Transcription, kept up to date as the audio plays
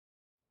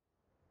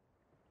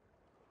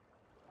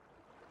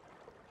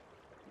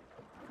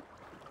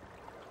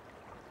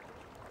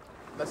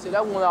Bah, c'est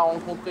là où on a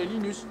rencontré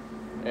Linus.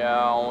 Et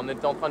on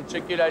était en train de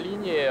checker la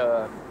ligne et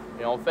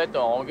en fait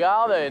on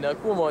regarde et d'un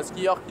coup on voit un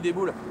skieur qui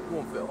déboule. Du coup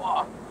on fait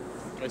waouh.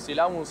 Et c'est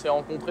là où on s'est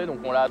rencontrés, donc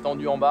on l'a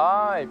attendu en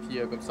bas et puis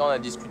comme ça on a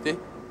discuté.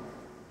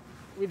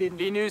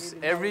 Linus,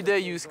 every day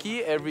you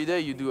ski, every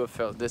day you do a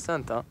first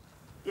descent, hein?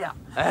 Yeah.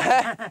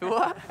 Tu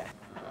vois?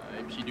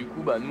 Et puis du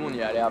coup, bah, nous on y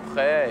est allé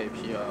après et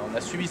puis on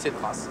a suivi ses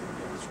traces.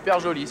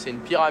 Super joli, c'est une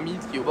pyramide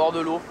qui est au bord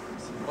de l'eau.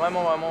 C'est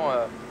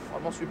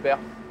vraiment super.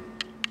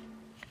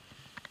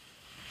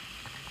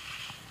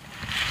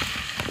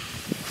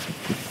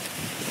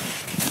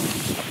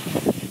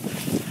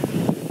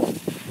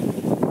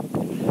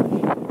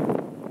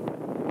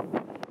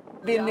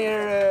 Been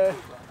here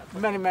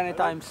many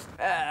times.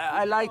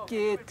 I like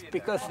it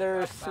because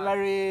there's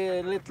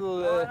very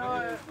little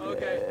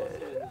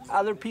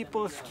other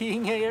people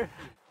skiing here.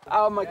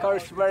 Oh, my car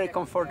is very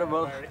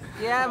comfortable.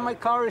 Yeah, my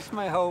car is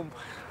my home.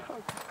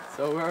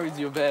 So where is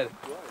your bed?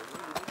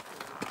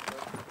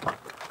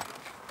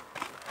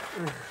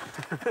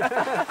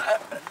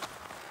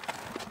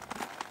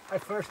 I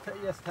first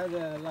just had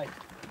a like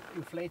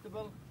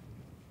inflatable.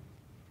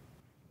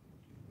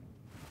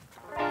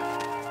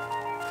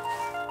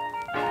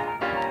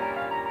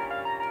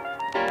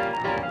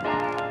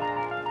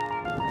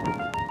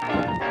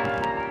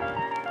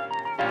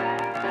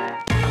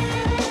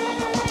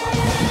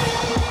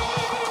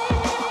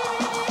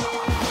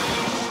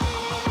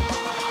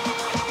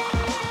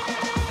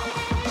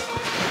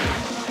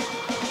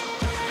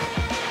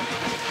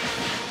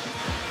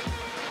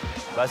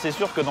 Bah, c'est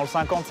sûr que dans le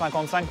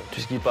 50-55, tu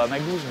skis pas à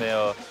Mac 12, mais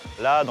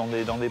là, dans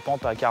des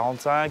pentes à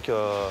 45,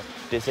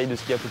 tu essayes de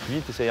skier un peu plus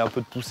vite, tu essayes un peu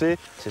de pousser.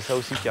 C'est ça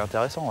aussi qui est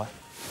intéressant. Ouais.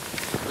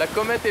 La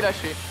comète est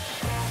lâchée.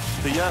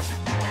 C'est bien.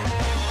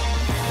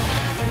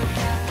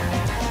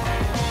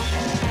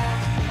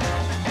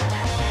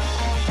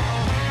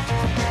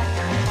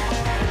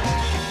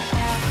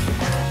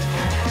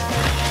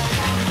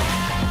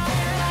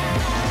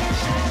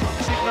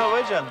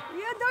 Norwegian.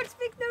 You don't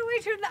speak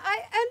Norwegian.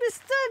 I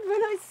understood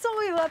when I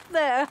saw you up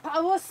there.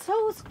 I was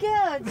so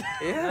scared.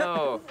 Yeah.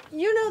 No.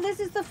 You know, this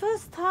is the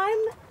first time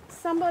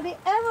somebody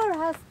ever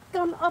has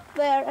gone up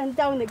there and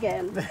down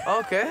again.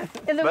 Okay.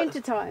 In the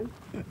winter time.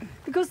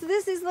 Because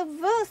this is the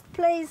worst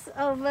place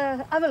of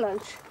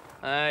avalanche.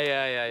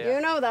 Yeah.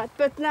 You know that.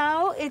 But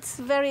now it's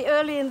very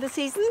early in the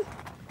season.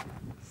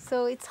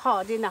 So it's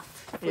hard enough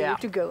for you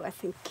to go, I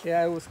think.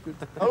 Yeah, it was good.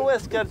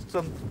 Always catch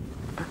some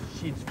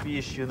shit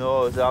fish, you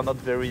know, they are not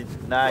very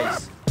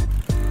nice.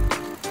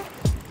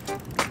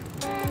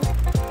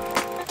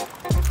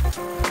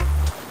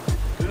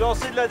 Le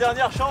lancer de la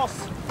dernière chance.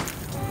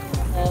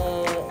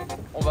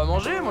 On va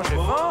manger, moi j'ai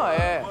faim.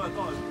 Ouais,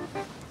 attends.